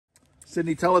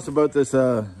Sydney, tell us about this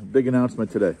big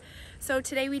announcement today. So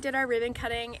today we did our ribbon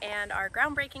cutting and our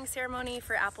groundbreaking ceremony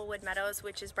for Applewood Meadows,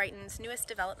 which is Brighton's newest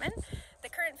development. The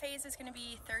current phase is going to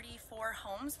be 34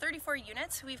 homes, 34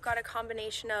 units. We've got a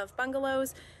combination of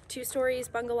bungalows, 2 stories,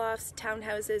 bungalows,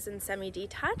 townhouses, and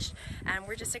semi-detached, and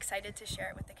we're just excited to share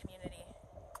it with the community.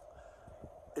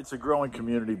 It's a growing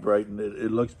community, Brighton.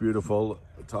 It looks beautiful.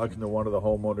 Talking to one of the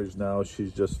homeowners now,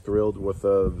 she's just thrilled with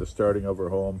the starting of her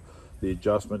home, the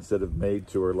adjustments that have made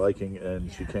to her liking,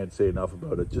 and she can't say enough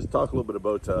about it. Just talk a little bit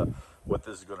about what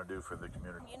this is going to do for the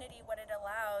community. What it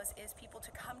allows is people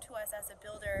to come to us as a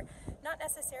builder, not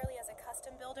necessarily as a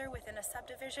custom builder within a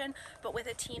subdivision, but with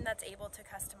a team that's able to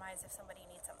customize if somebody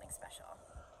needs something special.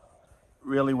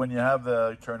 Really, when you have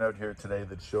the turnout here today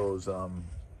that shows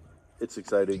it's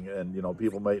exciting, and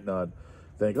people might not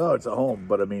think, oh, it's a home,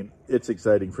 but I mean, it's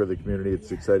exciting for the community.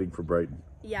 It's exciting for Brighton.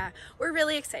 Yeah, we're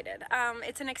really excited.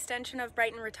 It's an extension of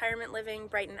Brighton Retirement Living,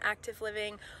 Brighton Active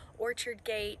Living, Orchard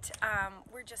Gate.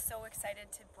 We're just so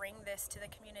excited to bring this to the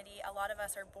community. A lot of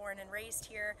us are born and raised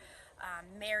here,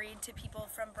 married to people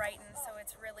from Brighton, so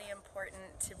it's really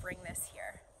important to bring this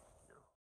here.